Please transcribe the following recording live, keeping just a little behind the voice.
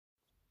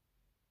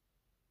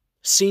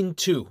Scene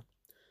 2.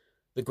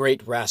 The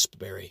Great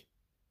Raspberry.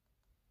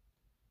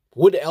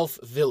 Wood Elf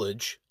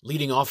Village,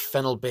 leading off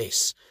Fennel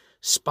Base.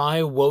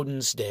 Spy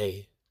Woden's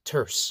Day,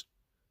 terse.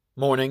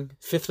 Morning,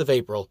 5th of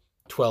April,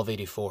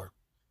 1284.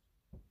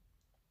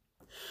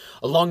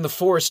 Along the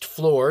forest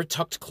floor,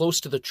 tucked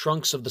close to the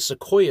trunks of the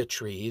sequoia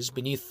trees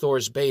beneath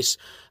Thor's base,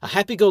 a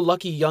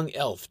happy-go-lucky young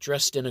elf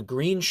dressed in a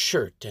green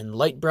shirt and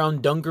light brown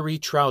dungaree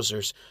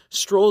trousers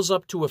strolls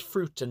up to a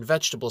fruit and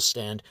vegetable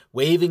stand,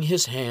 waving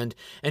his hand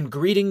and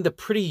greeting the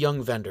pretty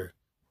young vendor.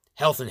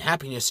 "Health and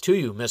happiness to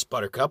you, Miss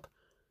Buttercup."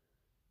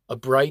 A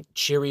bright,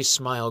 cheery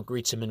smile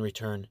greets him in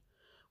return.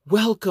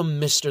 "Welcome,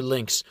 Mr.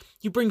 Lynx.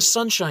 You bring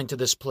sunshine to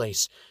this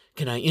place.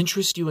 Can I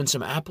interest you in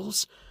some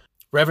apples?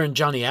 Reverend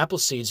Johnny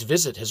Appleseed's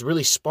visit has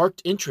really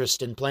sparked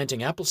interest in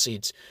planting apple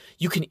seeds.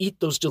 You can eat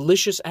those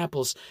delicious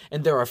apples,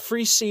 and there are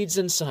free seeds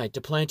inside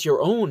to plant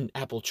your own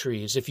apple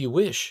trees if you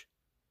wish."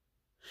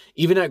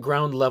 Even at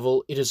ground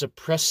level, it is a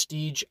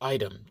prestige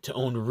item to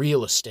own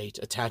real estate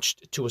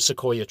attached to a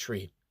sequoia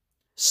tree.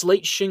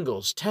 Slate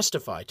shingles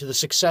testify to the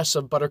success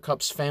of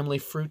Buttercup's family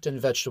fruit and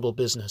vegetable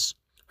business.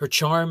 Her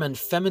charm and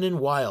feminine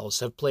wiles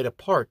have played a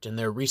part in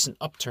their recent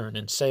upturn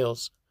in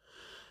sales.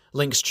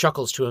 Lynx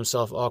chuckles to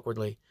himself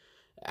awkwardly.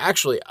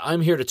 "Actually,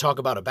 I'm here to talk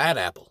about a bad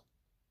apple."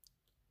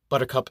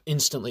 Buttercup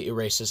instantly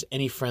erases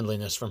any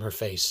friendliness from her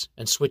face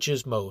and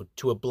switches mode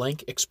to a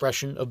blank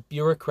expression of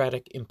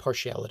bureaucratic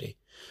impartiality.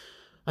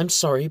 "I'm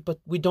sorry, but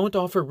we don't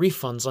offer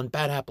refunds on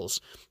bad apples.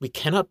 We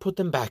cannot put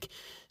them back,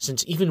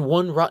 since even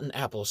one rotten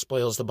apple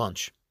spoils the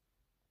bunch."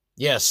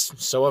 "Yes,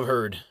 so I've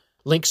heard."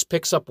 Lynx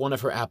picks up one of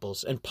her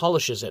apples and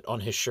polishes it on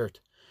his shirt.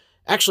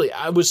 "Actually,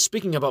 I was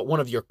speaking about one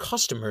of your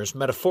customers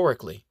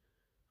metaphorically."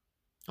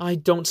 "I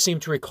don't seem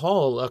to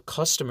recall a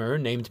customer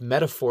named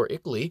Metaphor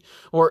Ickley,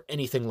 or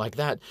anything like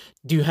that.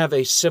 Do you have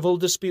a civil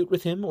dispute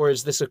with him, or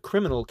is this a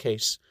criminal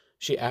case?"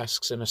 she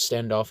asks in a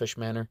standoffish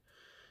manner.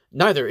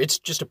 "Neither, it's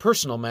just a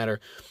personal matter.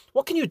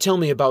 What can you tell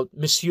me about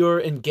Monsieur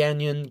and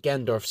Gagnon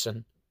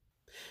Gandorfson?"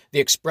 The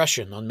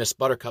expression on Miss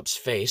Buttercup's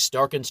face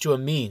darkens to a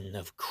mien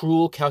of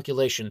cruel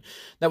calculation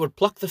that would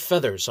pluck the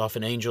feathers off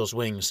an angel's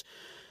wings.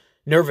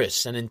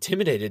 Nervous and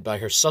intimidated by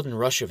her sudden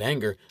rush of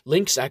anger,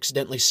 Lynx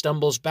accidentally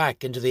stumbles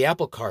back into the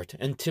apple cart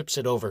and tips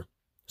it over.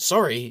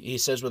 "Sorry," he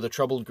says with a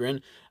troubled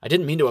grin. "I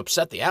didn't mean to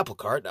upset the apple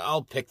cart.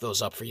 I'll pick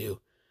those up for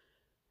you."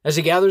 As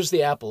he gathers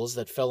the apples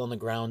that fell on the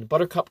ground,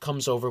 Buttercup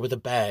comes over with a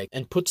bag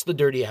and puts the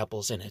dirty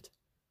apples in it.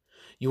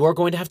 "You are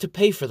going to have to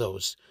pay for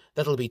those.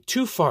 That'll be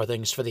 2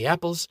 farthings for the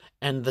apples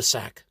and the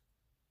sack."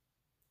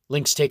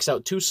 Lynx takes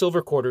out 2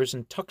 silver quarters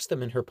and tucks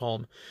them in her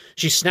palm.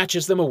 She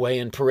snatches them away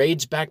and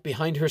parades back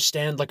behind her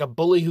stand like a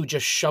bully who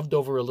just shoved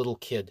over a little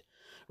kid.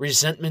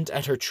 Resentment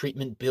at her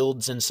treatment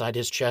builds inside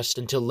his chest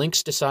until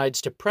Lynx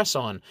decides to press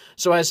on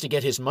so as to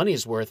get his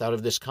money's worth out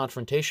of this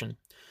confrontation.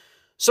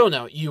 "So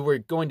now, you were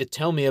going to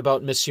tell me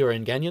about Monsieur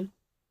and Gagnon?"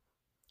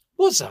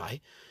 "Was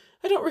I?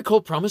 I don't recall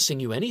promising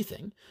you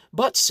anything,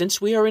 but since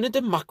we are in a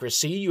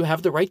democracy, you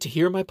have the right to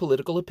hear my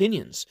political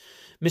opinions.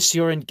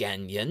 Monsieur and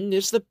Gagnon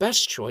is the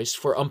best choice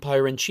for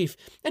umpire-in-chief,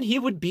 and he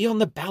would be on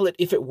the ballot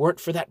if it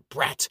weren't for that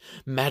brat,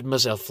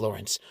 Mademoiselle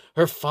Florence.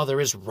 Her father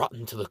is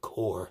rotten to the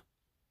core."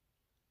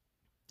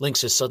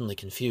 Lynx is suddenly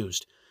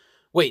confused.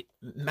 "Wait,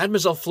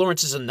 Mademoiselle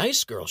Florence is a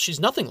nice girl. She's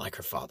nothing like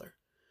her father."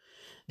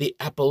 The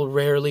apple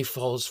rarely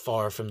falls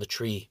far from the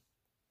tree.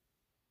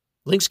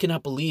 Lynx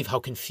cannot believe how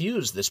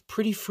confused this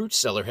pretty fruit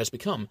seller has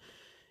become.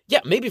 "Yeah,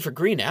 maybe for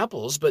green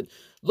apples, but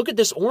look at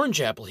this orange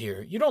apple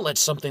here. You don't let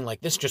something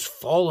like this just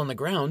fall on the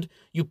ground.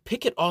 You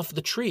pick it off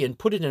the tree and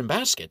put it in a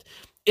basket.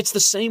 It's the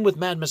same with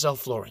Mademoiselle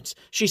Florence.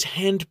 She's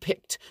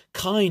hand-picked,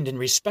 kind and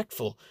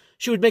respectful.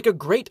 She would make a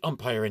great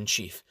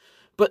umpire-in-chief.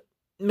 But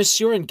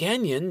Monsieur and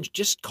Gagnon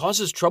just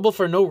causes trouble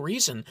for no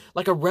reason,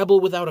 like a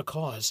rebel without a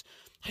cause.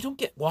 I don't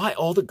get why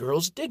all the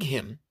girls dig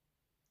him."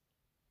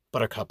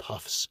 Buttercup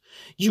huffs.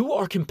 "You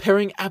are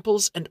comparing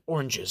apples and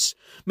oranges.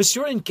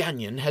 Monsieur and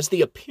Gagnon has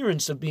the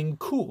appearance of being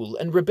cool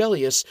and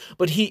rebellious,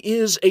 but he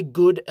is a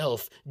good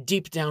elf,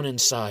 deep down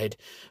inside.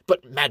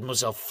 But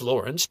Mademoiselle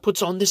Florence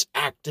puts on this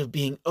act of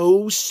being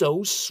oh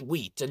so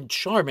sweet and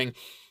charming,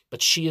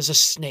 but she is a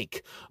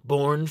snake,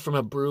 born from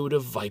a brood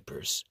of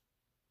vipers."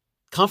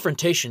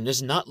 Confrontation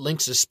is not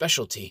Lynx's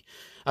specialty.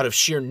 Out of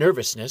sheer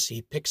nervousness,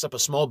 he picks up a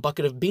small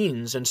bucket of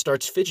beans and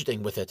starts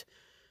fidgeting with it.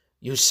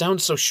 "You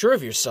sound so sure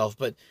of yourself,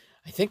 but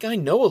I think I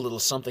know a little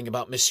something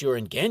about Monsieur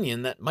and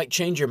Gagnon that might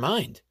change your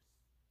mind."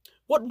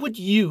 "What would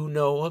you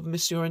know of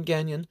Monsieur and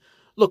Gagnon?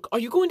 Look, are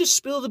you going to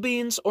spill the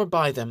beans or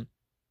buy them?"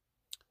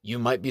 "You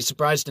might be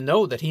surprised to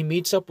know that he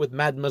meets up with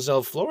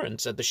Mademoiselle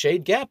Florence at the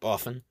Shade Gap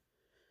often."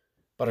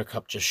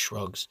 Buttercup just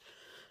shrugs.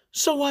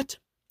 "So what?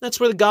 That's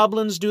where the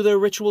goblins do their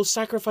ritual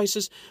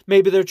sacrifices.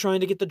 Maybe they're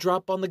trying to get the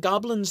drop on the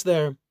goblins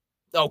there."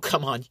 "Oh,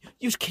 come on.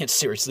 You can't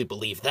seriously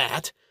believe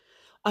that."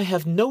 "I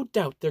have no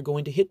doubt they're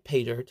going to hit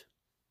pay dirt."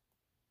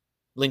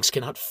 Lynx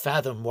cannot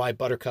fathom why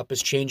Buttercup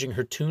is changing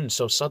her tune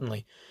so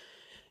suddenly.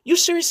 "You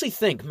seriously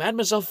think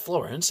Mademoiselle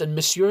Florence and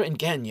Monsieur and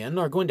Gagnon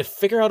are going to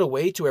figure out a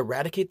way to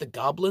eradicate the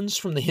goblins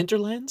from the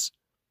hinterlands?"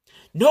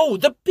 "No,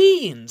 the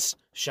beans!"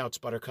 shouts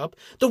Buttercup.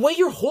 "The way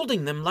you're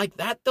holding them like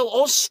that, they'll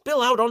all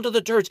spill out onto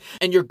the dirt,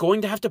 and you're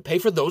going to have to pay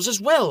for those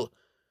as well."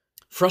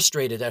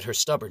 Frustrated at her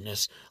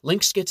stubbornness,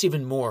 Lynx gets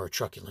even more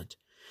truculent.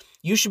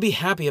 "You should be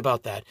happy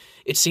about that.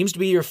 It seems to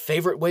be your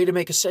favorite way to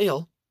make a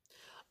sale."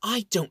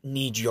 "I don't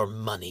need your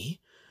money.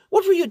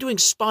 What were you doing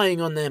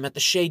spying on them at the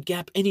Shade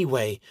Gap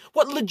anyway?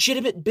 What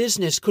legitimate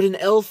business could an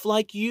elf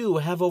like you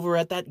have over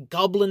at that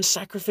goblin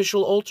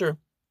sacrificial altar?"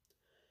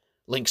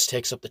 Lynx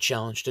takes up the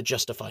challenge to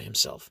justify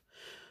himself.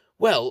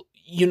 "Well,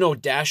 you know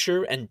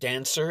Dasher and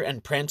Dancer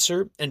and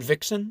Prancer and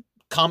Vixen,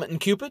 Comet and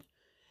Cupid?"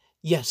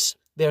 "Yes,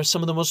 they are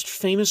some of the most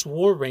famous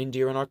war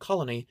reindeer in our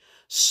colony.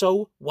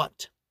 So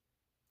what?"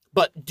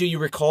 "But do you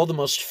recall the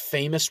most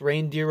famous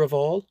reindeer of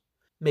all?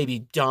 Maybe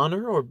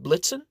Donner or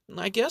Blitzen,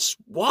 I guess?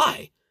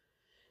 Why?"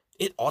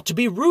 "It ought to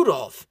be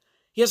Rudolph.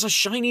 He has a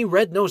shiny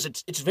red nose.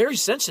 It's very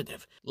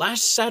sensitive.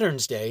 Last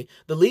Saturn's Day,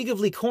 the League of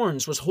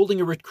Licorns was holding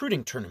a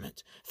recruiting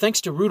tournament. Thanks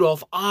to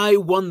Rudolph, I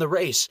won the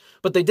race,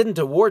 but they didn't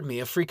award me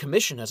a free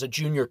commission as a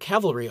junior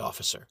cavalry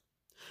officer."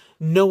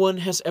 "No one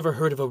has ever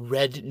heard of a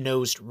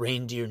red-nosed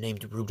reindeer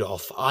named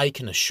Rudolph. I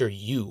can assure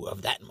you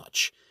of that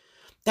much."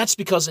 "That's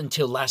because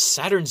until last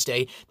Saturn's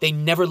Day, they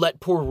never let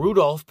poor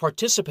Rudolph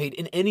participate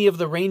in any of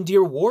the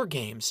reindeer war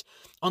games.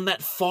 On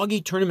that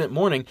foggy tournament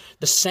morning,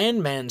 the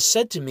Sandman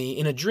said to me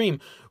in a dream,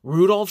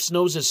 'Rudolph's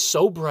nose is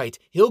so bright,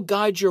 he'll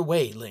guide your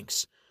way,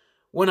 Lynx.'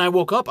 When I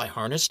woke up, I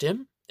harnessed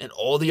him, and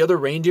all the other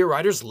reindeer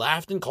riders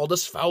laughed and called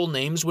us foul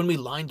names when we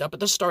lined up at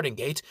the starting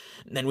gate.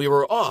 And then we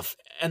were off,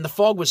 and the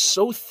fog was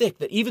so thick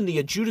that even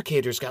the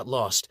adjudicators got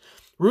lost.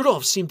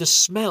 Rudolph seemed to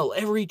smell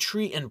every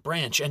tree and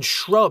branch and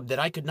shrub that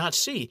I could not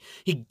see.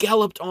 He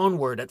galloped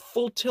onward at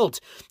full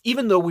tilt,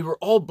 even though we were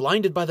all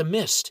blinded by the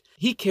mist.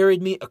 He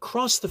carried me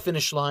across the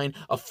finish line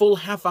a full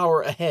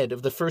half-hour ahead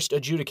of the first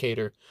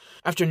adjudicator.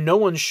 After no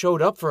one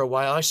showed up for a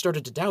while, I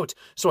started to doubt,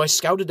 so I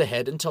scouted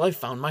ahead until I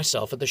found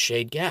myself at the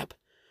Shade Gap.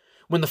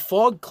 When the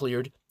fog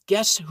cleared,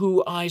 guess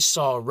who I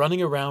saw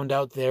running around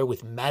out there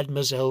with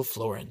Mademoiselle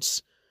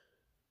Florence?"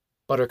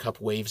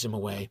 Buttercup waves him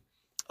away.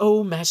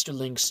 "Oh, Master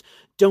Lynx,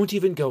 don't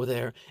even go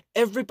there.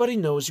 Everybody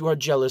knows you are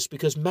jealous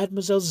because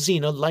Mademoiselle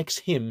Zena likes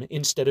him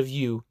instead of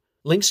you."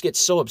 Lynx gets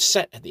so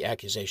upset at the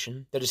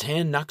accusation that his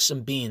hand knocks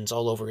some beans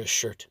all over his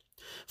shirt.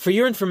 "For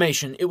your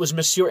information, it was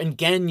Monsieur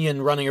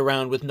Enganyan running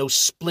around with no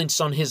splints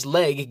on his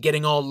leg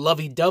getting all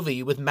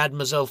lovey-dovey with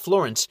Mademoiselle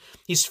Florence.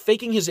 He's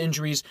faking his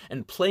injuries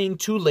and playing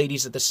two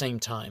ladies at the same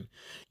time.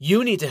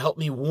 You need to help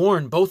me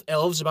warn both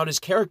elves about his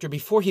character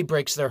before he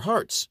breaks their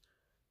hearts."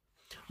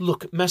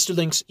 "Look, Master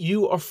Lynx,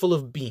 you are full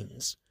of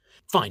beans."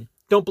 "Fine,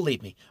 don't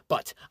believe me,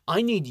 but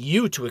I need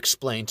you to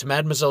explain to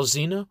Mademoiselle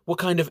Zena what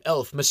kind of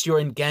elf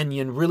Monsieur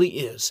Enganyan really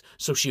is,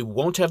 so she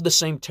won't have the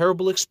same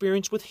terrible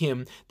experience with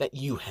him that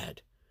you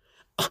had."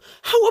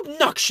 "How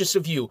obnoxious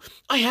of you!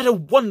 I had a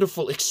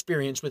wonderful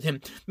experience with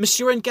him.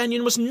 Monsieur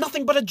Enganyan was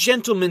nothing but a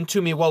gentleman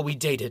to me while we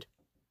dated."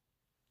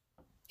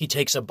 He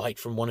takes a bite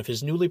from one of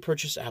his newly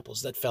purchased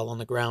apples that fell on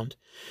the ground.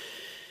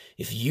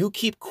 "If you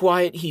keep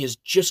quiet, he is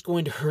just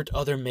going to hurt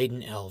other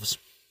maiden elves.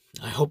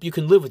 I hope you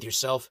can live with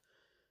yourself."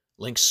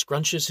 Lynx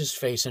scrunches his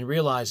face and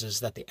realizes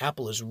that the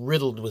apple is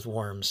riddled with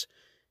worms.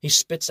 He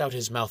spits out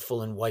his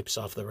mouthful and wipes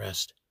off the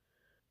rest.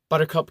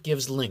 Buttercup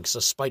gives Lynx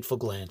a spiteful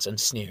glance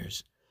and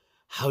sneers.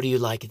 "How do you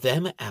like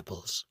them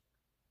apples?"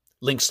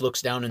 Lynx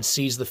looks down and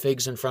sees the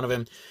figs in front of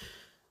him.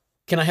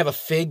 "Can I have a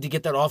fig to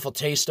get that awful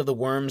taste of the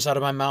worms out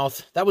of my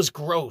mouth? That was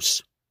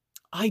gross."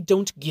 "I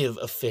don't give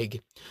a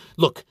fig.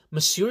 Look,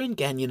 Monsieur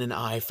Enganyan and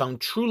I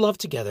found true love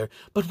together,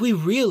 but we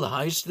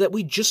realized that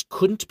we just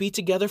couldn't be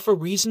together for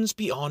reasons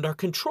beyond our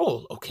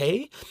control,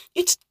 okay?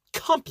 It's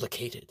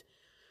complicated."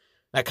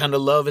 "That kind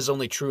of love is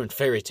only true in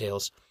fairy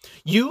tales."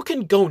 "You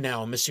can go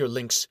now, Monsieur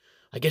Lynx.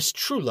 I guess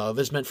true love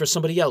is meant for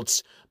somebody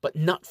else, but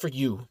not for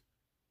you."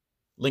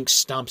 Lynx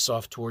stomps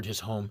off toward his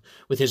home,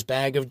 with his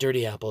bag of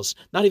dirty apples,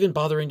 not even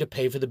bothering to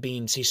pay for the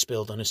beans he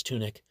spilled on his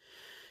tunic.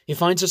 He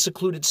finds a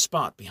secluded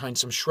spot behind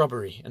some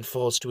shrubbery and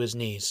falls to his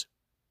knees.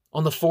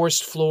 On the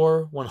forest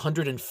floor,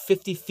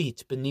 150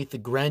 feet beneath the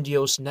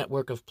grandiose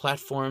network of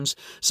platforms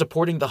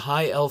supporting the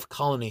high elf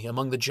colony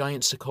among the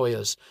giant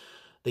sequoias,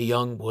 the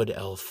young wood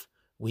elf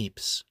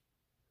weeps.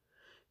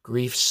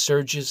 Grief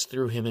surges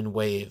through him in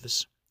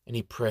waves, and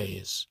he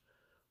prays,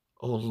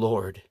 "Oh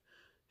Lord,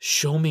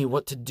 show me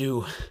what to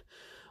do.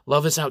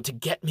 Love is out to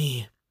get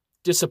me.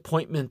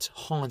 Disappointment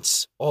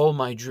haunts all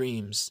my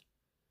dreams."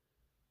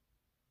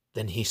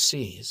 Then he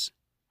sees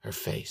her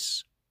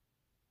face.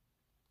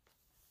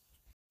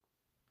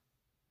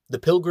 The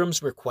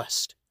Pilgrim's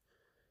Request.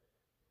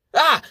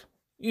 "Ah!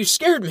 You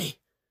scared me!"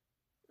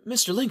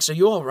 "Mr. Lynx, are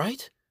you all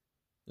right?"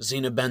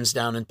 Zena bends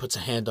down and puts a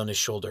hand on his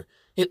shoulder.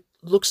 "It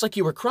looks like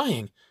you were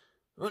crying."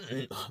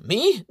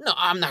 "Me? No,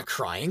 I'm not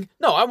crying.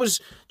 No, I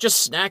was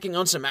just snacking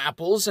on some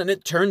apples, and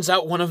it turns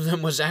out one of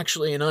them was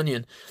actually an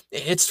onion.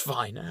 It's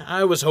fine.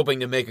 I was hoping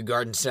to make a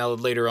garden salad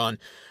later on.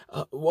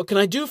 What can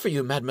I do for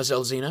you,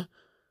 Mademoiselle Zena?"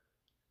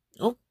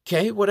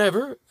 "Okay,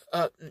 whatever.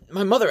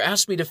 My mother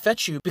asked me to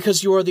fetch you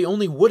because you are the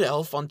only wood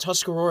elf on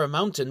Tuscarora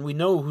Mountain we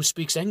know who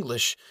speaks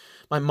English.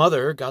 My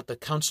mother got the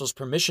council's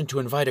permission to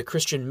invite a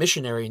Christian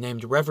missionary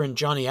named Reverend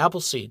Johnny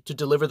Appleseed to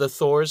deliver the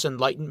Thor's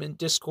Enlightenment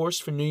Discourse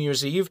for New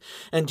Year's Eve,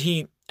 and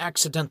he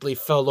accidentally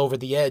fell over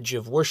the edge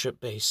of worship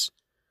base.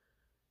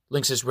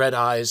 Lynx's red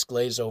eyes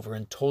glaze over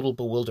in total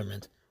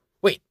bewilderment.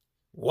 Wait,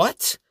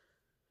 what?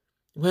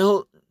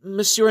 Well,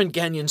 Monsieur and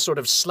Gagnon sort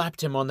of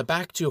slapped him on the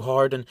back too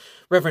hard, and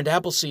Reverend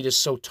Appleseed is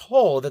so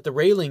tall that the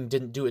railing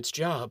didn't do its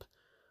job.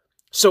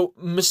 So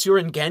Monsieur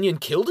and Gagnon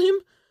killed him?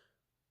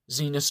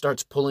 Zena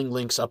starts pulling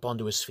Lynx up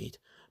onto his feet.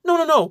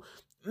 No.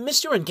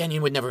 Monsieur and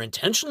Gagnon would never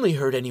intentionally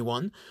hurt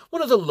anyone.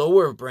 One of the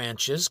lower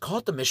branches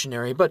caught the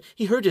missionary, but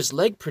he hurt his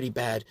leg pretty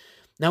bad.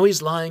 Now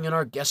he's lying in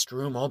our guest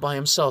room all by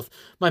himself.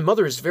 My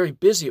mother is very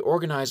busy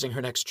organizing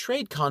her next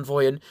trade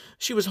convoy, and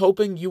she was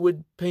hoping you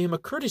would pay him a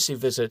courtesy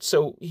visit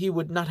so he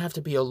would not have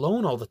to be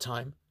alone all the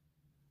time.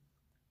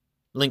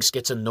 Lynx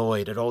gets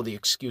annoyed at all the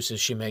excuses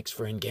she makes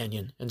for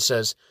Gagnon and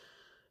says,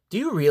 Do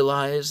you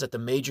realize that the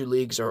major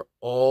leagues are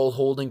all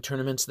holding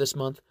tournaments this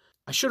month?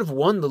 I should have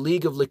won the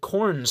League of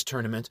Licorns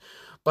tournament,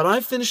 but I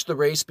finished the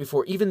race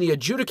before even the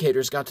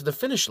adjudicators got to the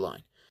finish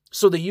line.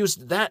 So they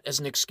used that as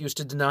an excuse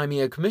to deny me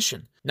a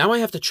commission. Now I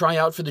have to try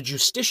out for the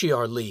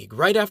Justiciar League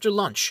right after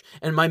lunch,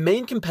 and my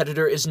main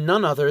competitor is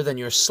none other than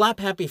your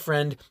slap-happy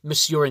friend,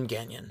 Monsieur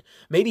Gagnon.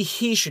 Maybe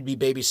he should be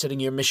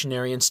babysitting your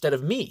missionary instead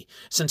of me,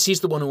 since he's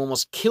the one who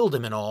almost killed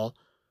him and all.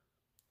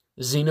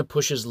 Zena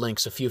pushes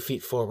Lynx a few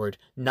feet forward,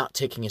 not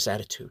taking his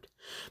attitude.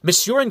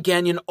 Monsieur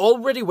Gagnon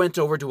already went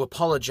over to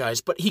apologize,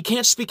 but he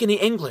can't speak any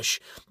English.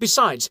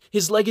 Besides,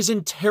 his leg is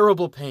in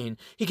terrible pain.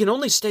 He can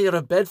only stay out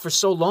of bed for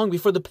so long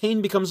before the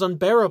pain becomes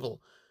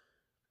unbearable.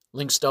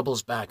 Lynx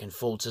doubles back and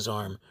folds his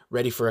arm,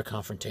 ready for a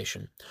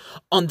confrontation.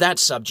 On that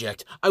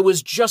subject, I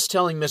was just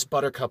telling Miss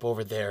Buttercup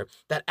over there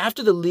that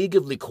after the League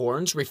of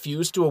Licorns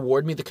refused to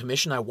award me the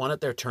commission I won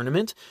at their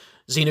tournament,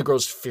 Zena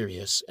grows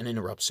furious and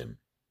interrupts him.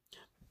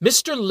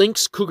 Mr.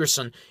 Lynx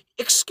Cougarson,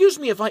 excuse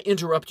me if I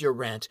interrupt your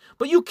rant,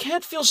 but you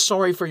can't feel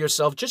sorry for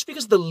yourself just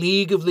because the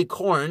League of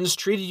Licorns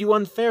treated you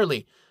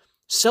unfairly.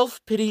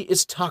 Self-pity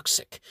is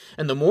toxic,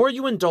 and the more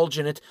you indulge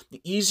in it, the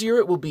easier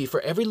it will be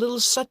for every little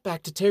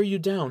setback to tear you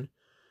down.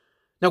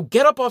 Now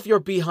get up off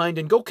your behind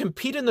and go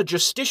compete in the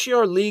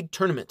Justiciar League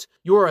tournament.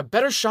 You are a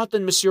better shot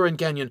than Monsieur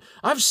Gagnon.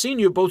 I've seen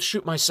you both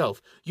shoot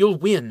myself. You'll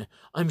win,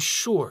 I'm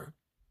sure.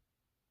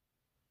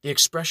 The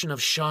expression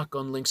of shock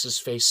on Lynx's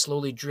face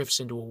slowly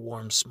drifts into a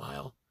warm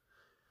smile.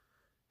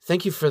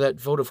 Thank you for that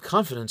vote of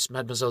confidence,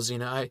 Mademoiselle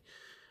Zena. I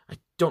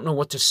don't know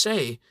what to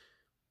say.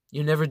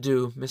 You never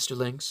do, Mr.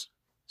 Lynx,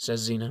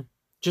 says Zena.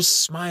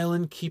 Just smile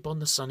and keep on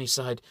the sunny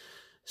side.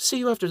 See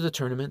you after the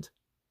tournament.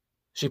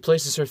 She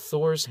places her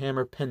Thor's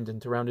hammer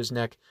pendant around his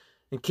neck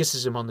and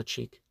kisses him on the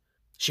cheek.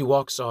 She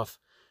walks off,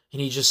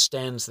 and he just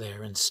stands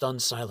there in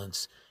stunned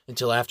silence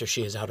until after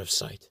she is out of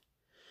sight.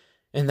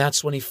 And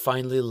that's when he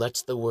finally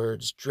lets the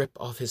words drip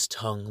off his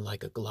tongue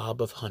like a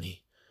glob of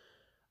honey.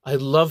 I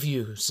love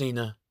you,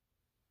 Zena.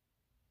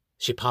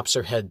 She pops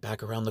her head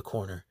back around the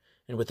corner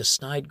and with a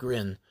snide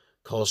grin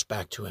calls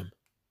back to him.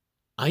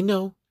 I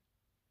know.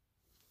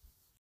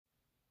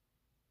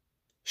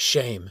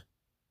 Shame.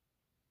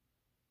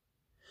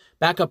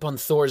 Back up on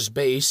Thor's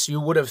base, you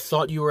would have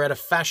thought you were at a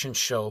fashion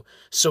show,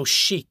 so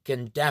chic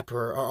and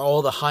dapper are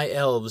all the high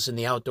elves in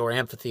the outdoor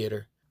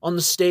amphitheater. On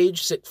the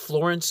stage sit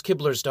Florence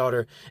Kibler's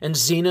daughter and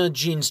Zena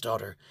Jean's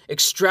daughter,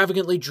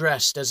 extravagantly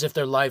dressed as if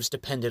their lives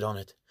depended on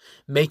it.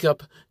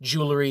 Makeup,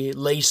 jewelry,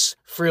 lace,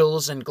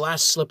 frills, and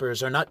glass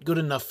slippers are not good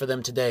enough for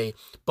them today.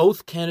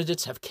 Both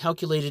candidates have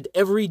calculated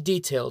every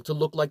detail to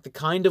look like the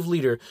kind of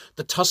leader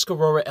the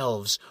Tuscarora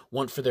elves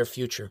want for their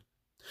future.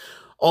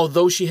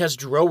 Although she has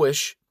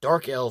Drowish,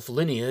 dark elf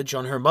lineage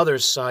on her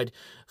mother's side,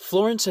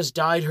 Florence has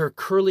dyed her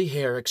curly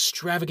hair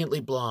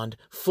extravagantly blonde,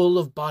 full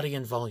of body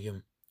and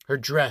volume. Her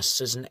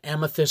dress is an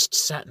amethyst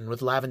satin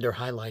with lavender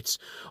highlights.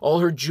 All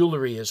her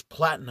jewelry is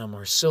platinum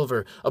or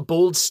silver, a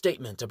bold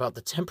statement about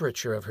the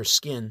temperature of her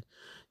skin.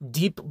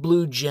 Deep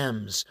blue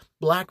gems,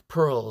 black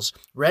pearls,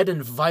 red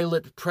and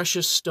violet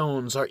precious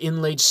stones are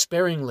inlaid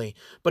sparingly,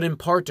 but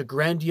impart a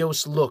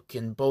grandiose look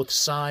in both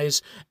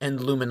size and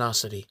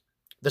luminosity.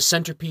 The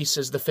centerpiece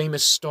is the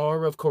famous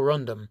Star of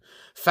Corundum,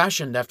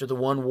 fashioned after the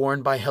one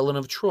worn by Helen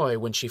of Troy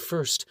when she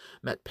first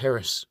met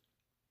Paris.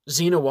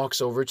 Zena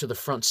walks over to the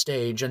front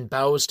stage and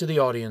bows to the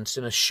audience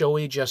in a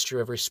showy gesture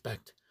of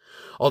respect.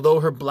 Although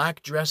her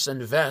black dress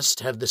and vest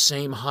have the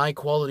same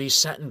high-quality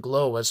satin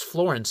glow as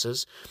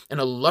Florence's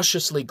and a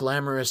lusciously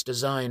glamorous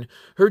design,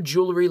 her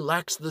jewelry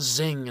lacks the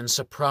zing and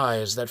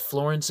surprise that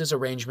Florence's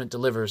arrangement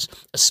delivers,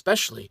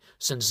 especially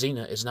since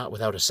Zena is not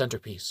without a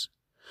centerpiece.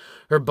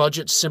 Her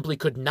budget simply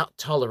could not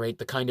tolerate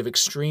the kind of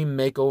extreme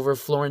makeover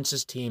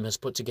Florence's team has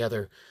put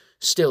together.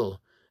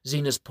 Still,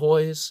 Zena's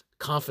poise,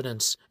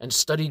 confidence, and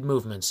studied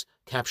movements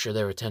capture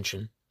their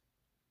attention.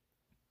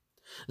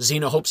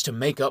 Zena hopes to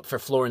make up for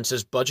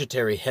Florence's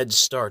budgetary head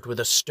start with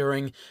a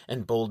stirring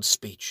and bold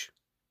speech.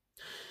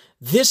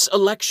 This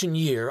election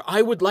year,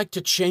 I would like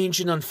to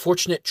change an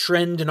unfortunate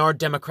trend in our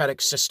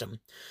democratic system.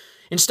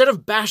 Instead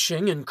of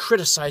bashing and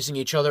criticizing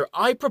each other,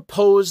 I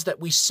propose that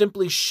we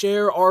simply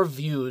share our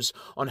views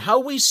on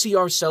how we see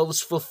ourselves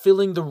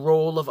fulfilling the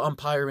role of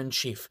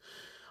umpire-in-chief.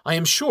 I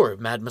am sure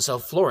Mademoiselle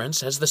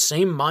Florence has the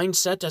same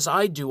mindset as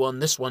I do on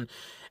this one,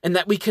 and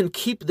that we can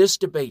keep this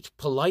debate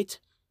polite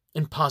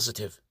and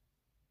positive.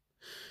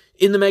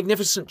 In the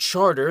magnificent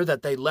charter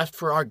that they left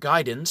for our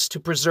guidance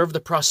to preserve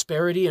the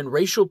prosperity and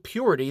racial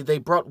purity they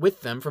brought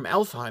with them from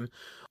Elfheim,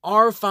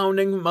 our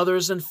founding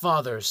mothers and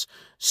fathers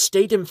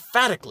state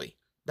emphatically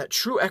that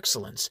true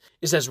excellence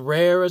is as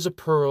rare as a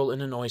pearl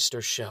in an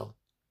oyster shell.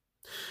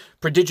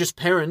 Prodigious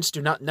parents do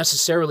not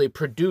necessarily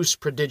produce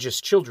prodigious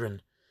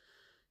children.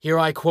 Here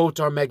I quote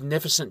our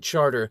magnificent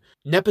charter: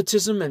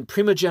 nepotism and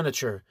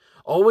primogeniture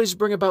always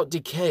bring about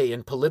decay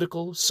in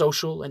political,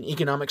 social, and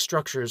economic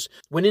structures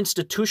when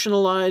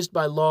institutionalized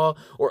by law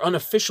or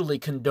unofficially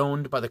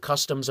condoned by the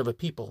customs of a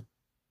people.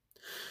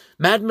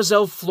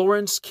 Mademoiselle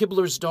Florence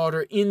Kibler's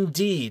daughter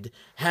indeed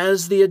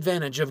has the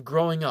advantage of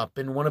growing up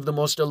in one of the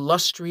most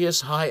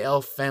illustrious high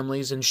elf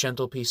families in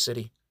Shentelpe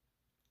City.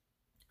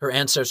 Her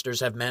ancestors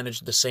have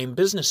managed the same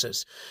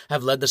businesses,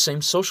 have led the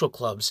same social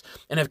clubs,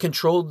 and have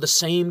controlled the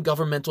same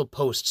governmental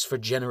posts for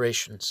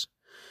generations.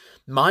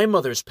 My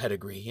mother's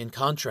pedigree, in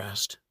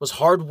contrast, was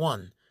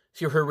hard-won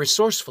through her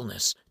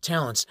resourcefulness,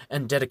 talents,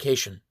 and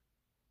dedication.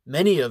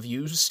 Many of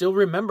you still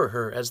remember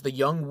her as the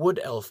young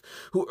wood elf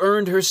who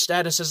earned her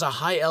status as a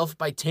high elf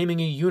by taming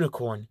a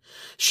unicorn.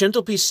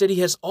 Shentelpe City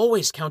has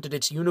always counted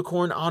its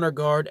unicorn honor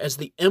guard as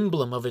the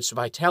emblem of its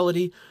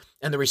vitality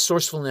and the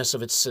resourcefulness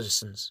of its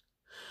citizens.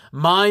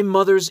 My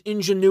mother's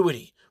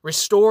ingenuity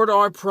restored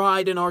our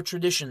pride in our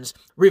traditions,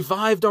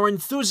 revived our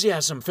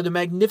enthusiasm for the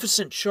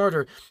magnificent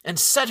charter, and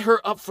set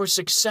her up for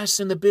success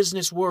in the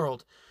business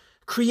world.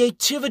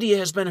 Creativity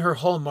has been her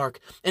hallmark,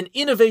 and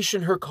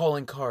innovation her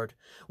calling card.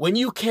 When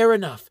you care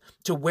enough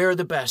to wear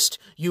the best,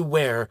 you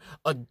wear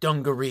a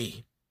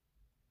dungaree.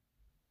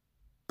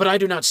 But I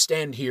do not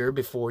stand here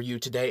before you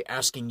today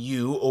asking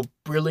you, O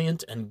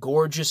brilliant and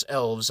gorgeous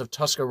elves of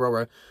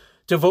Tuscarora,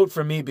 to vote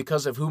for me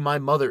because of who my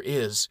mother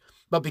is,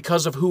 but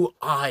because of who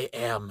I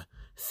am,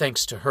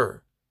 thanks to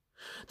her.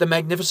 The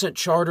magnificent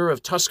charter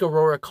of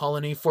Tuscarora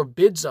Colony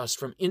forbids us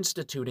from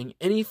instituting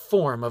any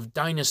form of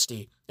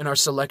dynasty in our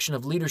selection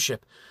of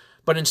leadership,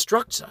 but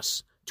instructs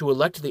us to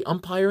elect the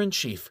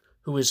umpire-in-chief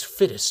who is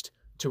fittest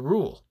to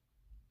rule.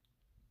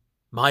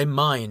 My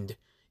mind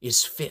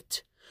is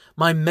fit.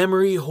 My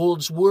memory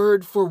holds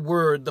word for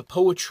word the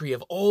poetry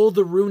of all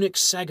the runic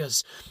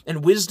sagas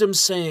and wisdom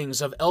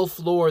sayings of elf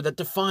lore that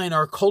define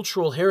our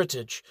cultural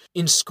heritage.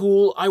 In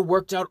school, I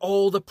worked out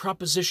all the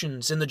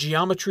propositions in the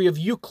geometry of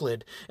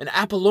Euclid and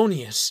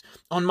Apollonius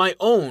on my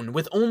own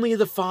with only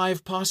the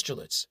 5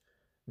 postulates.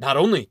 Not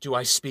only do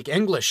I speak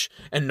English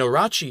and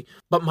Norachi,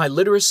 but my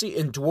literacy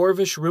in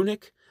Dwarvish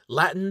runic,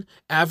 Latin,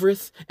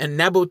 Avrith, and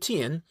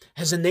Nabotean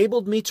has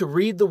enabled me to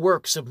read the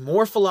works of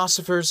more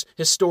philosophers,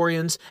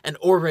 historians, and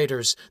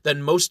orators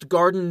than most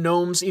garden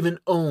gnomes even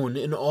own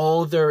in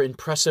all their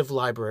impressive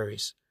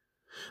libraries.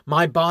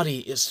 My body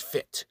is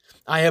fit.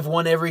 I have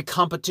won every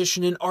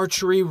competition in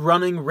archery,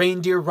 running,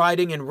 reindeer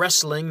riding, and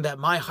wrestling that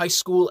my high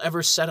school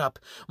ever set up.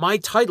 My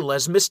title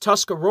as Miss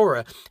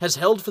Tuscarora has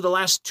held for the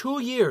last 2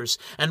 years,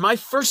 and my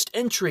first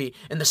entry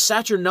in the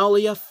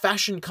Saturnalia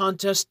fashion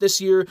contest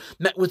this year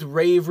met with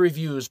rave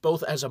reviews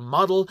both as a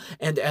model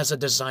and as a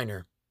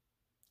designer.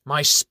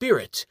 My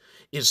spirit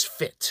is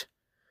fit.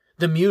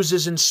 The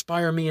muses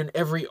inspire me in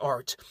every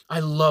art. I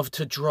love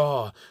to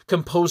draw,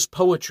 compose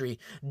poetry,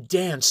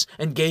 dance,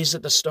 and gaze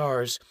at the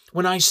stars.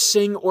 When I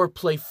sing or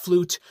play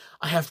flute,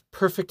 I have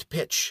perfect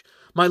pitch.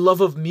 My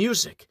love of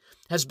music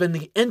has been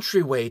the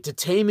entryway to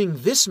taming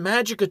this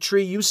magica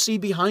tree you see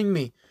behind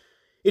me.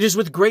 It is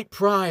with great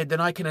pride that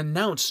I can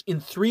announce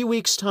in 3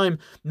 weeks' time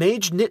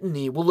Mage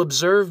Nittany will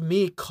observe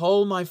me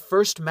cull my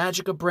first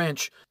magica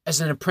branch as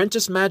an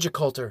apprentice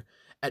magicultor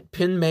at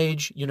Pin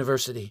Mage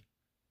University.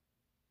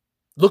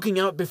 Looking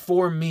out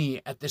before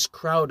me at this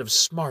crowd of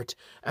smart,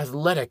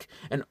 athletic,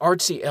 and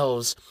artsy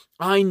elves,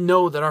 I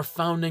know that our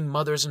founding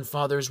mothers and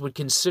fathers would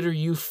consider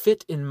you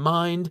fit in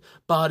mind,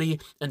 body,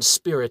 and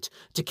spirit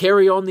to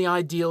carry on the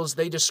ideals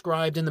they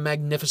described in the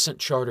magnificent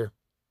charter.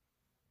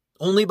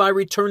 Only by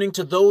returning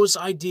to those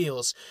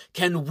ideals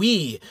can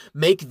we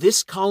make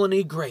this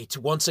colony great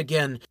once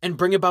again and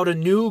bring about a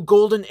new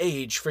golden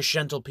age for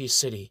Shentelpe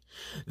City.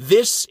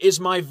 This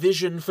is my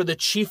vision for the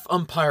chief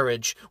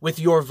umpirage with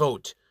your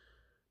vote.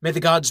 May the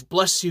gods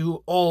bless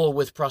you all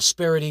with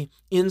prosperity,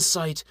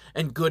 insight,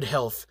 and good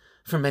health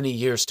for many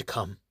years to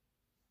come.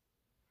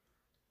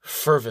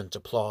 Fervent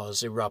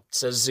applause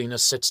erupts as Xena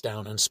sits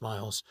down and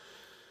smiles.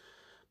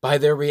 By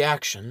their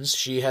reactions,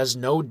 she has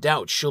no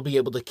doubt she'll be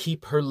able to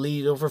keep her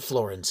lead over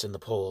Florence in the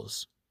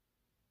polls.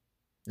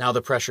 Now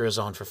the pressure is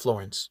on for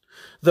Florence.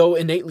 Though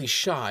innately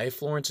shy,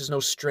 Florence is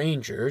no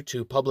stranger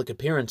to public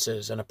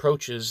appearances and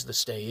approaches the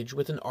stage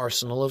with an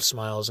arsenal of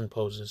smiles and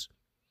poses.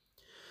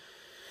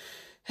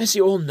 As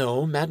you all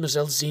know,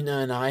 Mademoiselle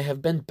Xena and I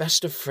have been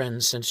best of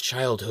friends since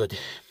childhood.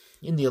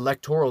 In the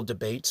electoral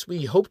debates,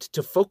 we hoped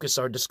to focus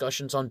our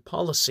discussions on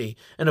policy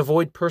and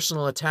avoid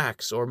personal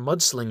attacks or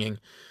mudslinging.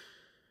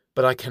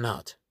 But I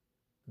cannot.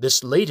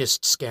 This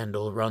latest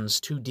scandal runs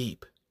too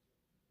deep.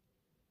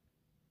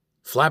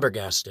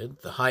 Flabbergasted,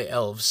 the High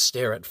Elves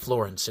stare at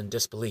Florence in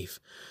disbelief.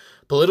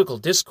 Political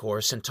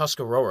discourse in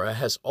Tuscarora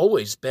has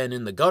always been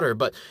in the gutter,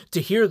 but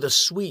to hear the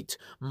sweet,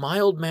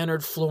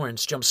 mild-mannered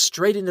Florence jump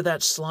straight into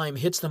that slime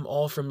hits them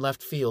all from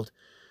left field.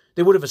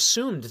 They would have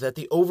assumed that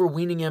the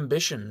overweening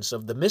ambitions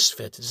of the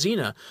misfit,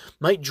 Xena,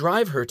 might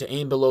drive her to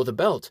aim below the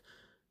belt,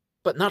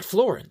 but not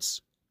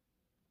Florence.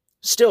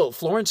 Still,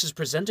 Florence is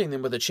presenting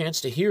them with a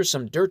chance to hear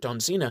some dirt on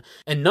Xena,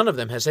 and none of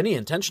them has any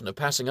intention of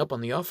passing up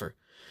on the offer.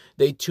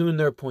 They tune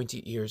their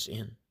pointy ears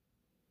in.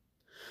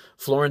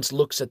 Florence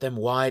looks at them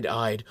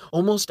wide-eyed,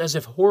 almost as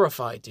if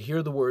horrified to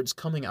hear the words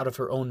coming out of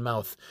her own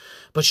mouth,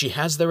 but she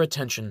has their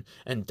attention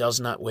and does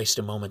not waste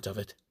a moment of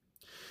it.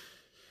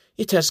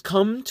 It has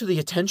come to the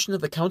attention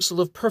of the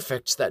Council of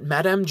Perfects that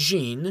Madame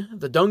Jean,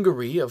 the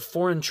dungaree of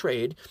foreign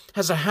trade,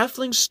 has a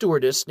halfling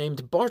stewardess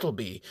named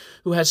Bartleby,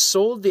 who has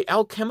sold the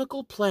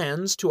alchemical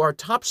plans to our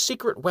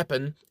top-secret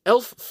weapon,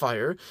 Elf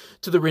Fire,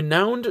 to the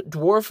renowned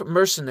dwarf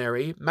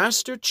mercenary,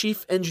 Master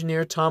Chief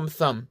Engineer Tom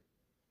Thumb.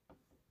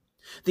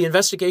 The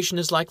investigation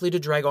is likely to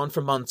drag on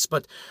for months,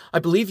 but I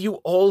believe you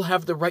all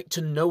have the right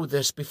to know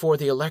this before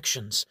the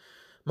elections.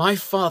 My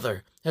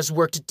father has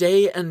worked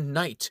day and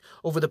night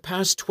over the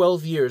past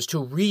 12 years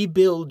to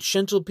rebuild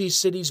Shentelpe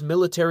City's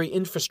military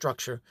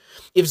infrastructure.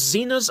 If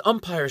Xena's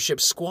umpireship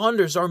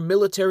squanders our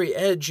military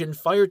edge in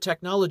fire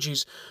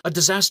technologies, a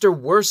disaster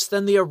worse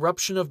than the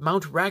eruption of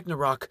Mount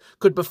Ragnarok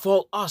could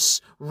befall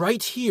us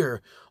right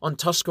here on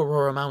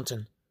Tuscarora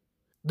Mountain.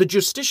 The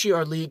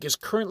Justiciar League is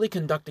currently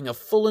conducting a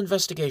full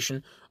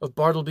investigation of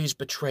Bartleby's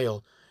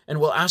betrayal, and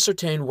will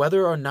ascertain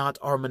whether or not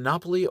our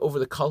monopoly over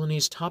the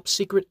colony's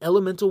top-secret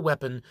elemental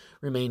weapon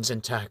remains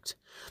intact.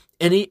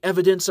 Any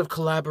evidence of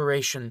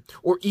collaboration,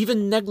 or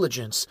even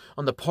negligence,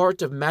 on the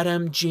part of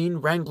Madame Jean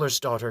Wrangler's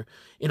daughter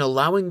in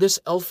allowing this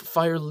elf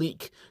fire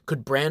leak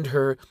could brand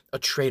her a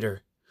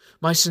traitor.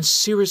 My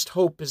sincerest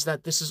hope is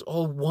that this is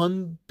all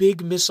one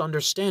big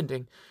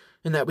misunderstanding,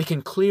 and that we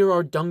can clear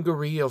our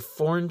dungaree of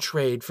foreign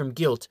trade from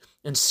guilt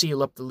and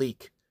seal up the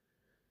leak.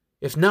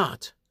 If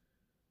not,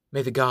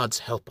 may the gods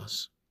help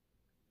us.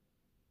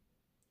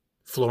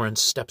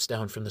 Florence steps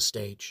down from the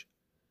stage.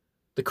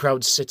 The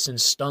crowd sits in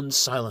stunned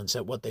silence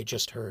at what they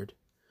just heard.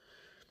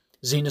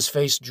 Xena's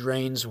face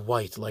drains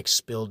white like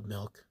spilled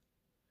milk.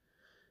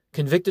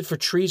 Convicted for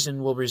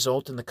treason will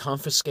result in the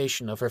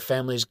confiscation of her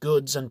family's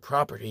goods and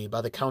property by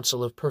the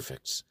Council of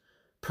Perfects,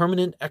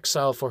 permanent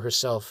exile for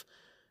herself,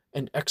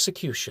 and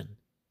execution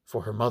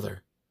for her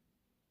mother.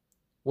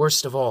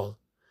 Worst of all,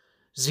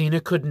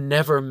 Xena could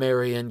never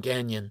marry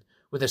Anganion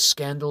with a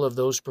scandal of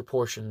those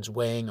proportions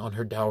weighing on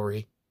her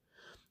dowry.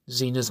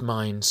 Xena's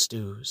mind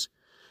stews.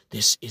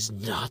 This is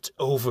not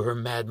over,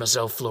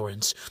 Mademoiselle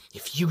Florence.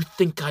 If you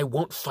think I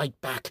won't fight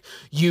back,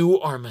 you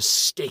are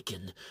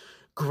mistaken,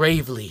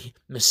 gravely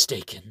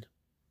mistaken.